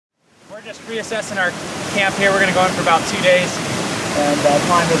We're just reassessing our camp here. We're going to go in for about 2 days and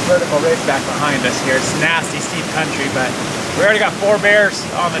climb this vertical ridge back behind us here. It's nasty, steep country, but we already got 4 bears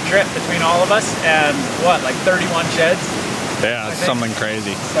on the trip between all of us and what, like 31 sheds? Yeah, it's something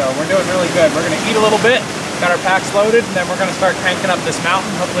crazy. So we're doing really good. We're going to eat a little bit, got our packs loaded, and then we're going to start cranking up this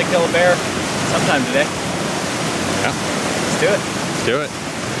mountain, hopefully kill a bear sometime today. Yeah. Let's do it. Let's do it.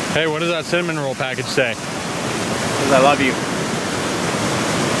 Hey, what does that cinnamon roll package say? Because I love you.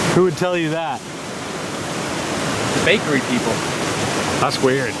 Who would tell you that? The bakery people. That's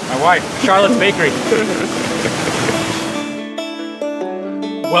weird. My wife, Charlotte's Bakery.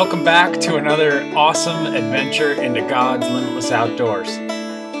 Welcome back to another awesome adventure into God's limitless outdoors.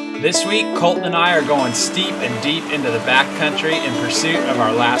 This week, Colton and I are going steep and deep into the backcountry in pursuit of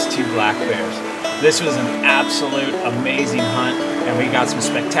our last 2 black bears. This was an absolute amazing hunt, and we got some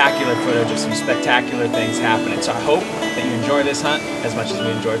spectacular footage of some spectacular things happening. So I hope that you enjoy this hunt as much as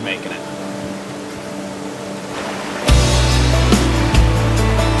we enjoyed making it.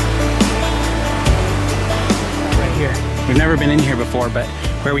 Right here. We've never been in here before, but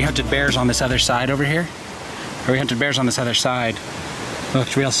where we hunted bears on this other side over here,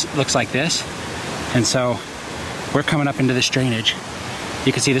 looks like this. And so we're coming up into this drainage.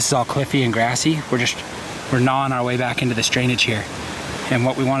 You can see this is all cliffy and grassy. We're gnawing our way back into this drainage here. And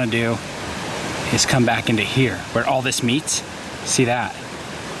what we want to do is come back into here where all this meets. See that?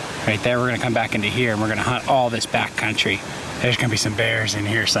 Right there, we're gonna come back into here and we're gonna hunt all this backcountry. There's gonna be some bears in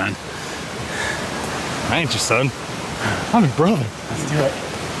here, son. I ain't your son. I'm your brother. Let's do it.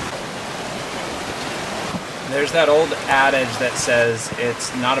 There's that old adage that says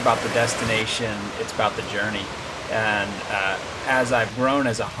it's not about the destination, it's about the journey. And as I've grown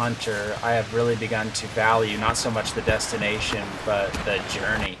as a hunter, I have really begun to value not so much the destination, but the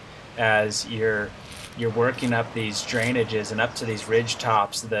journey. As you're working up these drainages and up to these ridge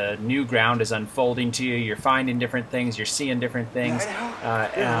tops, the new ground is unfolding to you. You're finding different things, you're seeing different things,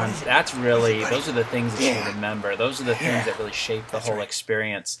 and that's really, those are the things that you remember. Those are the things that really shape the whole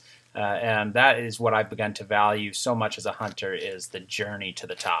experience. And that is what I've begun to value so much as a hunter, is the journey to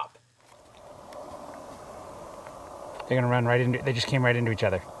the top. They're gonna run right into, they just came right into each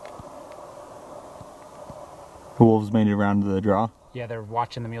other. The wolves made it around to the draw? Yeah, they're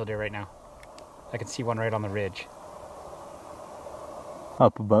watching the mule deer right now. I can see one right on the ridge.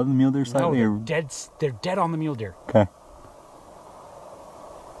 Up above the mule deer slightly? No, they're dead on the mule deer. Okay.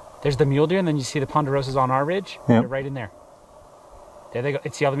 There's the mule deer, and then you see the ponderosas on our ridge. Yep. They're right in there. There they go.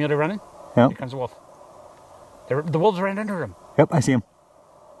 See all the mule deer running? Yep. Here comes the wolf. The wolves ran under him. Yep, I see him.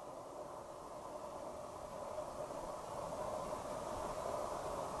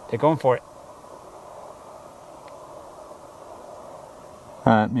 They're going for it.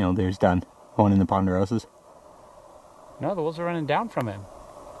 Mule deer's done. One in the ponderosas. No, the wolves are running down from him.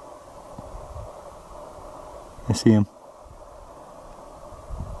 I see him.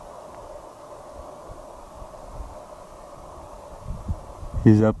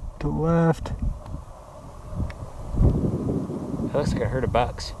 He's up to the left. It looks like a herd of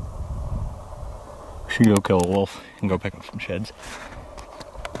bucks. We should go kill a wolf and go pick up some sheds.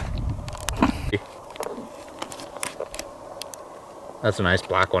 That's a nice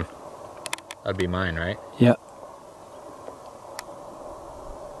black one. That'd be mine, right? Yep.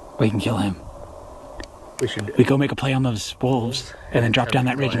 We can kill him. We go make a play on those wolves and then drop down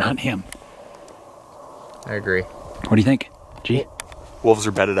that ridge and hunt him. I agree. What do you think, G? Wolves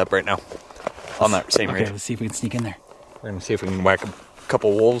are bedded up right now on that same ridge. Okay, let's see if we can sneak in there. We're gonna see if we can whack a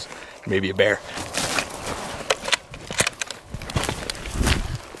couple wolves, maybe a bear.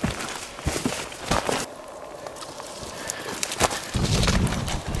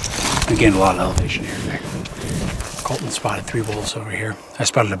 Again, a lot of elevation here. Colton spotted 3 wolves over here. I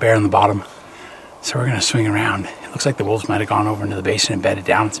spotted a bear on the bottom. So we're gonna swing around. It looks like the wolves might have gone over into the basin and bedded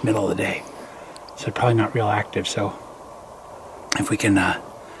down. It's the middle of the day. So they're probably not real active. So if we can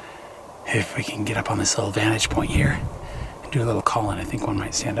get up on this little vantage point here and do a little calling, I think one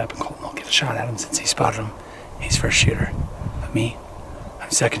might stand up and Colton will get a shot at him since he spotted him. He's first shooter. But me, I'm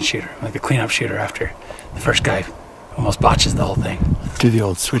second shooter. I'm like the cleanup shooter after the first guy almost botches the whole thing. Do the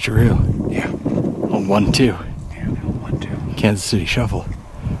old switcheroo. Yeah. Old 1-2. Yeah, the old 1-2. Kansas City shuffle.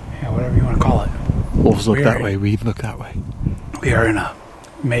 Yeah, whatever you want to call it. Wolves look that way, we look that way. We are in a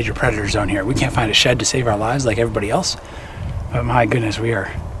major predator zone here. We can't find a shed to save our lives like everybody else. But my goodness, we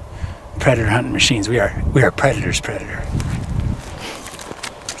are predator hunting machines. We are predator's predator.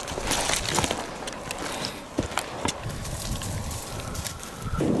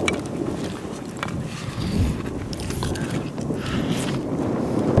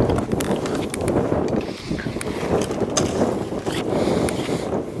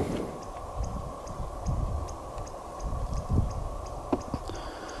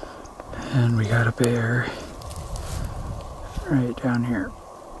 And we got a bear right down here.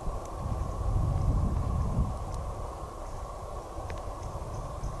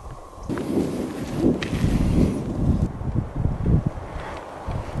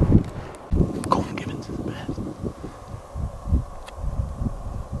 Colton Gibbons is the best.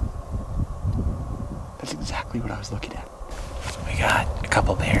 That's exactly what I was looking at. We got a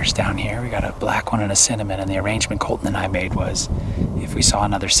couple bears down here. We got a black one and a cinnamon, and the arrangement Colton and I made was if we saw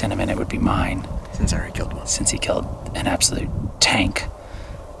another cinnamon, it would be mine. Since I already killed one. Since he killed an absolute tank.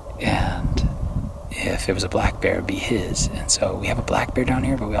 And if it was a black bear, it would be his. And so we have a black bear down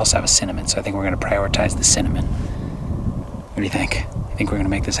here, but we also have a cinnamon. So I think we're going to prioritize the cinnamon. What do you think? You think we're going to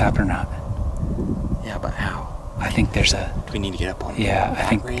make this happen or not? Yeah, but how? I think there's a... Do we need to get up on Yeah, the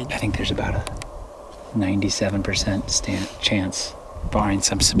I think there's about a 97% chance, barring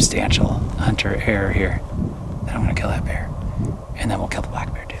some substantial hunter error here, that I'm going to kill that bear. And then we'll kill the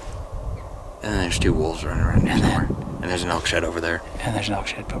black bear too. And then there's 2 wolves running around here somewhere. And there's an elk shed over there. And there's an elk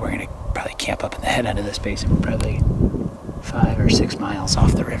shed, but we're going to probably camp up in the head end of this basin. We're probably 5 or 6 miles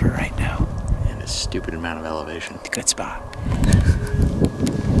off the river right now. And a stupid amount of elevation. Good spot.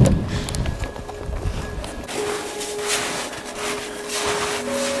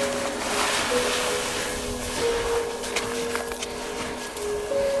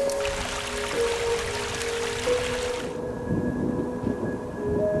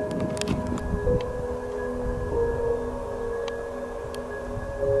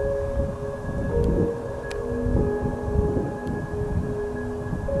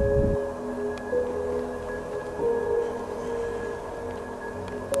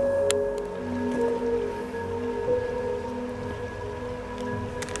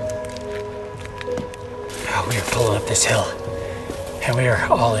 We were pulling up this hill, and we were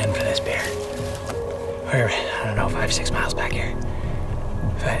all in for this bear. We were, I don't know, 5, 6 miles back here.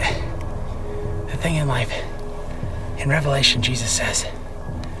 But the thing in life, in Revelation, Jesus says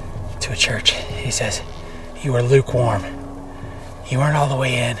to a church, he says, you were lukewarm. You weren't all the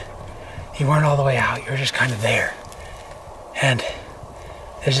way in. You weren't all the way out. You were just kind of there. And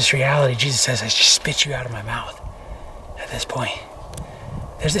there's this reality, Jesus says, I just spit you out of my mouth at this point.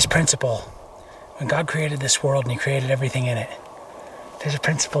 There's this principle. When God created this world and he created everything in it, there's a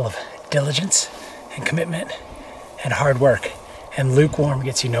principle of diligence and commitment and hard work. And lukewarm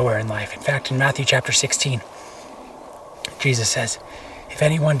gets you nowhere in life. In fact, in Matthew chapter 16, Jesus says, if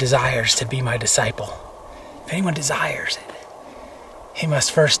anyone desires to be my disciple, if anyone desires it, he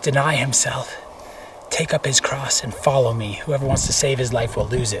must first deny himself, take up his cross and follow me. Whoever wants to save his life will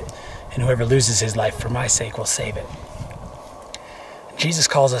lose it. And whoever loses his life for my sake will save it. Jesus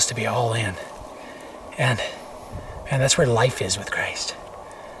calls us to be all in. And that's where life is with Christ.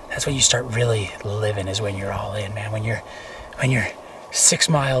 That's when you start really living, is when you're all in, man. When you're 6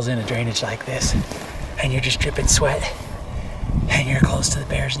 miles in a drainage like this, and you're just dripping sweat, and you're close to the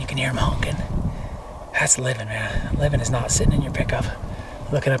bears and you can hear them honking. That's living, man. Living is not sitting in your pickup,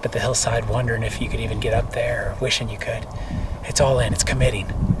 looking up at the hillside, wondering if you could even get up there, or wishing you could. It's all in, it's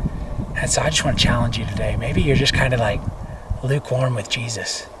committing. And so I just want to challenge you today. Maybe you're just kind of like lukewarm with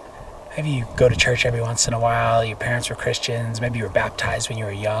Jesus. Maybe you go to church every once in a while, your parents were Christians, maybe you were baptized when you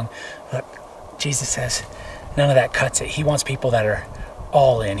were young. Look, Jesus says none of that cuts it. He wants people that are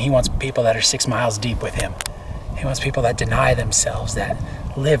all in. He wants people that are 6 miles deep with him. He wants people that deny themselves, that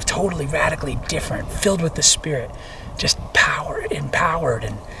live totally radically different, filled with the Spirit, just empowered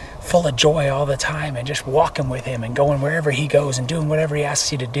and full of joy all the time, and just walking with him and going wherever he goes and doing whatever he asks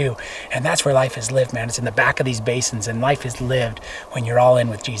you to do. And that's where life is lived, man. It's in the back of these basins, and life is lived when you're all in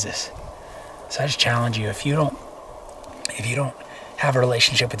with Jesus. So I just challenge you, if you don't have a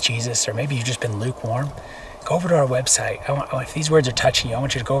relationship with Jesus, or maybe you've just been lukewarm, go over to our website. If these words are touching you, I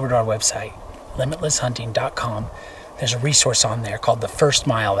want you to go over to our website, limitlesshunting.com. There's a resource on there called The First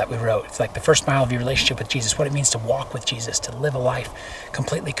Mile that we wrote. It's like the first mile of your relationship with Jesus, what it means to walk with Jesus, to live a life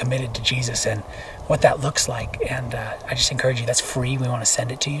completely committed to Jesus, and what that looks like. And I just encourage you, that's free. We want to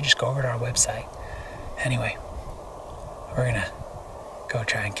send it to you. Just go over to our website. Anyway, we're going to go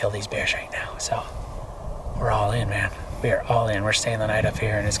try and kill these bears right now. So we're all in, man. We are all in. We're staying the night up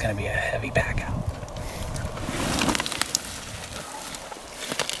here, and it's going to be a heavy back out.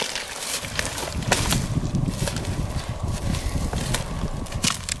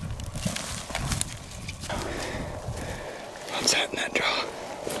 What's that in that draw?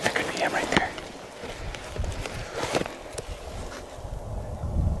 That could be him right there.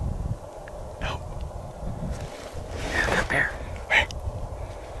 No. Yeah, that bear. Where?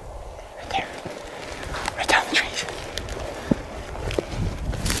 Right there. Right down the trees.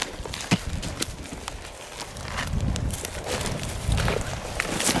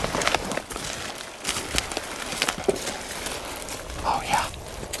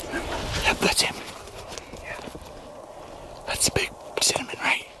 cinnamon,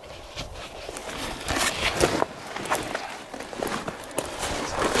 right?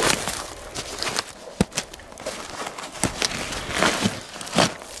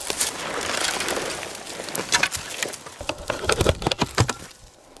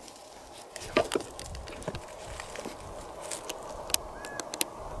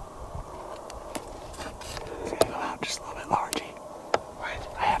 He's gonna go out just a little bit lower, G.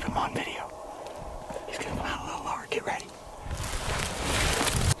 What? I have him on video. He's gonna come out a little lower. Get ready.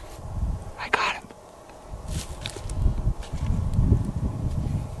 I got him.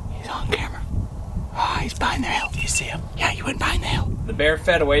 He's on camera. Ah, he's behind the hill. Do you see him? Yeah, he went behind the hill. The bear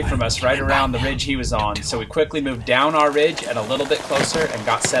fed away from us right around the ridge he was on, so we quickly moved down our ridge and a little bit closer and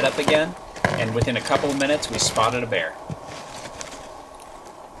got set up again, and within a couple of minutes we spotted a bear.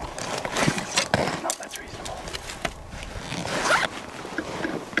 No, that's reasonable.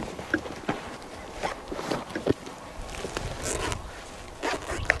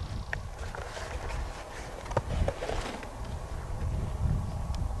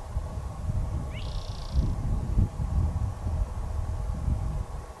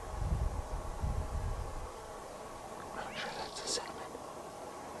 I'm sure that's a cinnamon.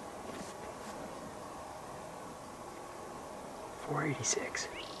 486.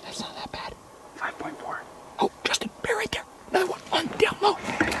 That's not that bad. 5.4. Oh, Justin, bear right there. Another one. On down low.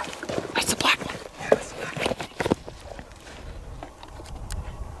 Yeah. That's the black one. Yeah, that's the black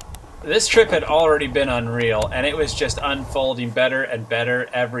one. This trip had already been unreal, and it was just unfolding better and better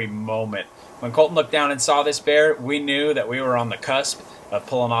every moment. When Colton looked down and saw this bear, we knew that we were on the cusp of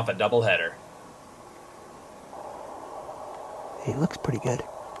pulling off a doubleheader. He looks pretty good.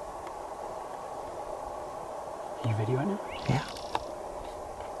 Are you videoing it? Yeah.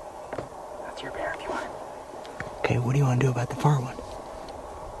 That's your bear if you want it. Okay, what do you want to do about the far one?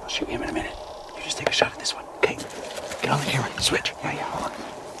 I'll shoot him in a minute. You just take a shot at this one. Okay, get on the camera. Switch. Yeah, hold on.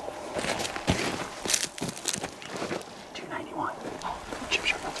 291. Oh, chip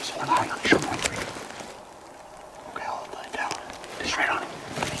shot. There's one high on it. Show 1.3. Okay, I'll hold that down. Just right on it.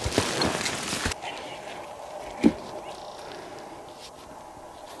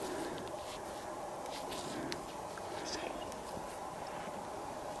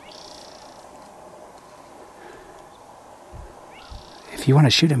 If you want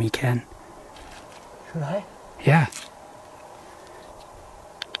to shoot him, you can. Should I? Yeah.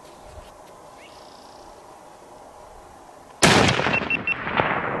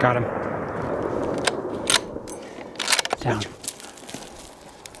 Got him. Down.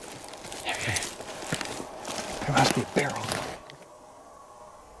 Okay. There must be a barrel.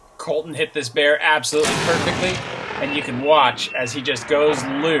 Colton hit this bear absolutely perfectly, and you can watch as he just goes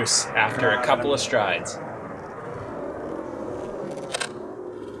loose after a couple of strides.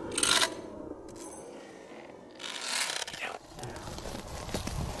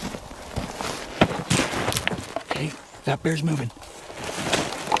 Okay, that bear's moving.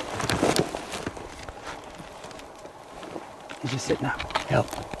 He's just sitting up. Yep.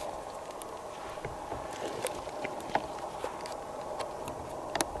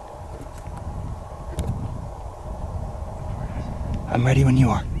 I'm ready when you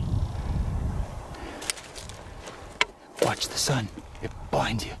are. Watch the sun. It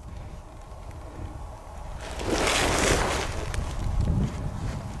blinds you.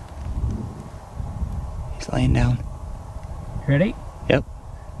 He's laying down. Ready? Yep.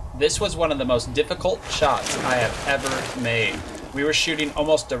 This was one of the most difficult shots I have ever made. We were shooting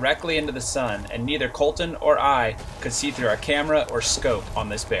almost directly into the sun, and neither Colton or I could see through our camera or scope on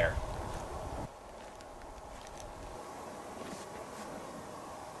this bear.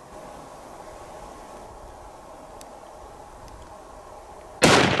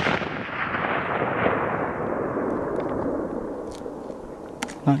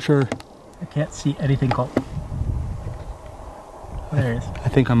 Not sure. I can't see anything, Colton. There he is. I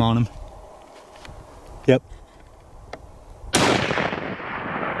think I'm on him. Yep.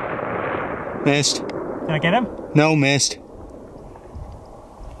 Missed. Did I get him? No, missed.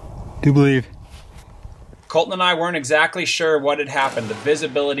 Do believe. Colton and I weren't exactly sure what had happened. The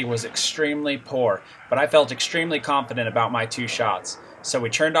visibility was extremely poor, but I felt extremely confident about my two shots. So we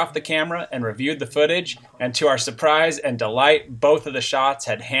turned off the camera and reviewed the footage, and to our surprise and delight, both of the shots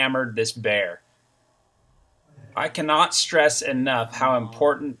had hammered this bear. I cannot stress enough how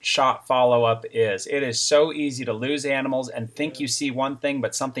important shot follow-up is. It is so easy to lose animals and think you see one thing,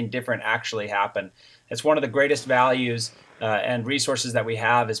 but something different actually happened. It's one of the greatest values and resources that we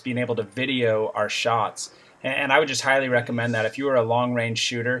have is being able to video our shots. And I would just highly recommend that if you are a long-range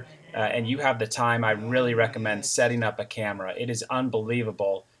shooter and you have the time, I really recommend setting up a camera. It is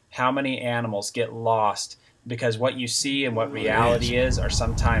unbelievable how many animals get lost because what you see and what reality is are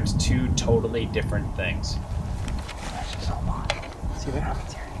sometimes two totally different things. That's just a lot. See what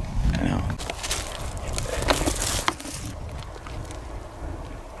happens here. I know.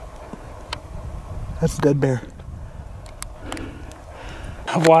 That's a dead bear.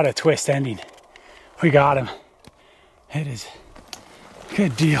 What a twist ending. We got him. It is a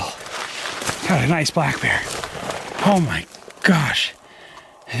good deal. Got a nice black bear. Oh my gosh.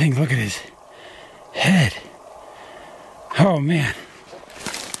 I think, look at his head. Oh man.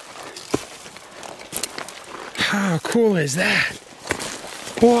 How cool is that?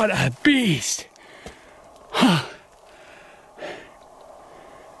 What a beast. Huh.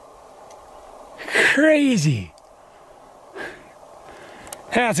 Crazy.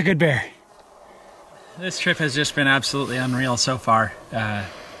 That's a good bear. This trip has just been absolutely unreal so far.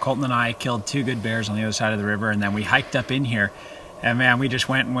 Colton and I killed 2 good bears on the other side of the river, and then we hiked up in here, and man, we just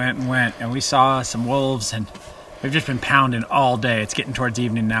went, and we saw some wolves, and we've just been pounding all day. It's getting towards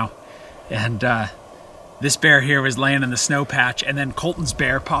evening now, and this bear here was laying in the snow patch, and then Colton's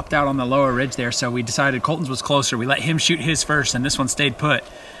bear popped out on the lower ridge there, so we decided Colton's was closer. We let him shoot his first, and this one stayed put,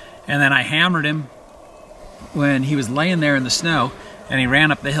 and then I hammered him when he was laying there in the snow, and he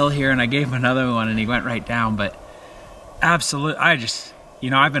ran up the hill here, and I gave him another one, and he went right down. But absolute, you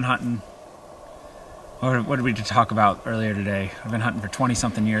know, I've been hunting, what did we talk about earlier today? I've been hunting for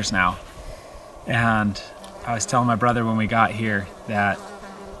 20-something years now, and I was telling my brother when we got here that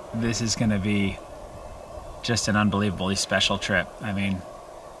this is going to be just an unbelievably special trip. I mean,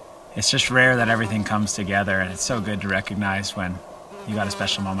 it's just rare that everything comes together, and it's so good to recognize when you got a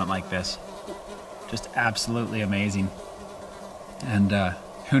special moment like this. Just absolutely amazing. And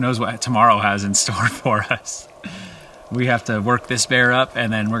who knows what tomorrow has in store for us. We have to work this bear up,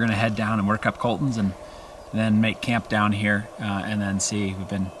 and then we're going to head down and work up Colton's, and then make camp down here, and then see. We've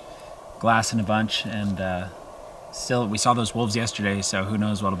been glassing a bunch, and still, we saw those wolves yesterday, so who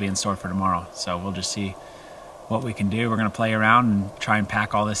knows what'll be in store for tomorrow. So we'll just see what we can do. We're going to play around and try and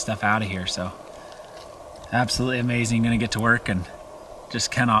pack all this stuff out of here. So absolutely amazing. Going to get to work, and just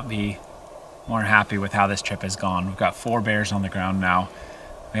cannot be more happy with how this trip has gone. We've got 4 bears on the ground now.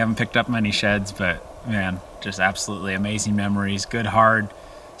 We haven't picked up many sheds, but man, just absolutely amazing memories. Good, hard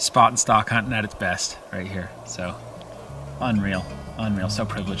spot and stock hunting at its best right here. So unreal, unreal. So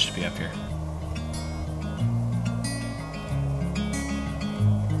privileged to be up here.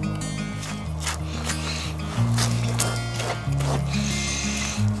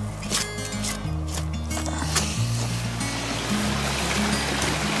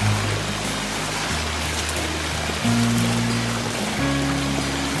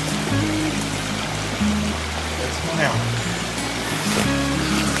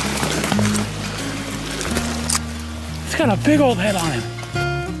 It's got a big old head on him.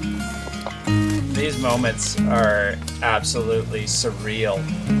 These moments are absolutely surreal.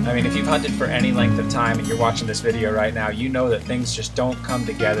 I mean, if you've hunted for any length of time and you're watching this video right now, you know that things just don't come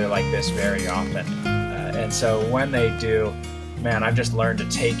together like this very often. And so when they do, man, I've just learned to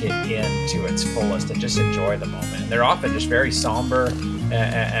take it in to its fullest and just enjoy the moment. And they're often just very somber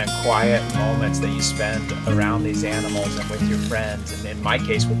and quiet moments that you spend around these animals and with your friends, and in my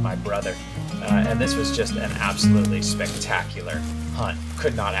case with my brother. And this was just an absolutely spectacular hunt.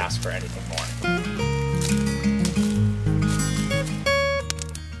 Could not ask for anything more.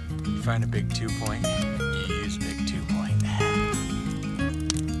 You find a big 2-point, you use big 2-point.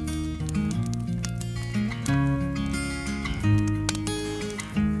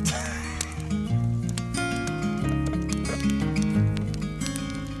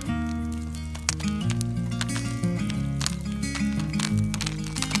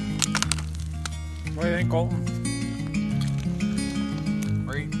 What do you think, Colton?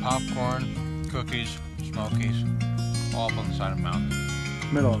 We're eating popcorn, cookies, smokies, all up on the side of a mountain.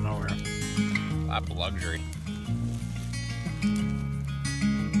 Middle of nowhere. Lap of luxury.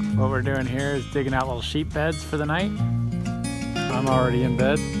 What we're doing here is digging out little sheep beds for the night. I'm already in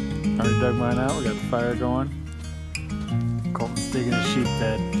bed. Already dug mine out. We got the fire going. Colton's digging a sheep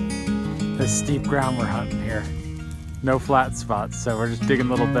bed. This steep ground we're hunting here. No flat spots, so we're just digging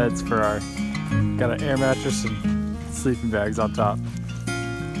little beds for our... Got an air mattress and sleeping bags on top.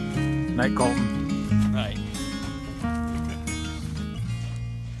 Night, Colton. Right.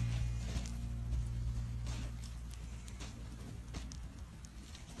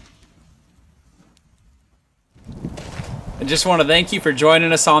 I just want to thank you for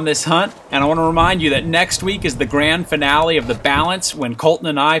joining us on this hunt, and I want to remind you that next week is the grand finale of the Balance when Colton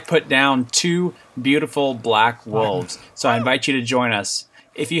and I put down 2 beautiful black wolves. So I invite you to join us.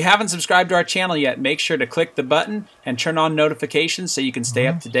 If you haven't subscribed to our channel yet, make sure to click the button and turn on notifications so you can stay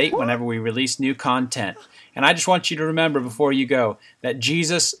up to date whenever we release new content. And I just want you to remember before you go that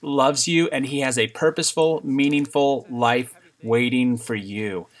Jesus loves you and he has a purposeful, meaningful life waiting for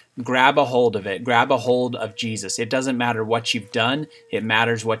you. Grab a hold of it. Grab a hold of Jesus. It doesn't matter what you've done. It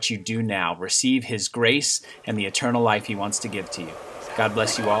matters what you do now. Receive his grace and the eternal life he wants to give to you. God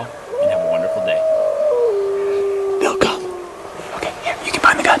bless you all and have a wonderful day. They'll come. Okay, here, you can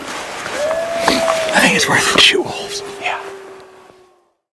find the gun. I think it's worth it. Shoot wolves. Yeah.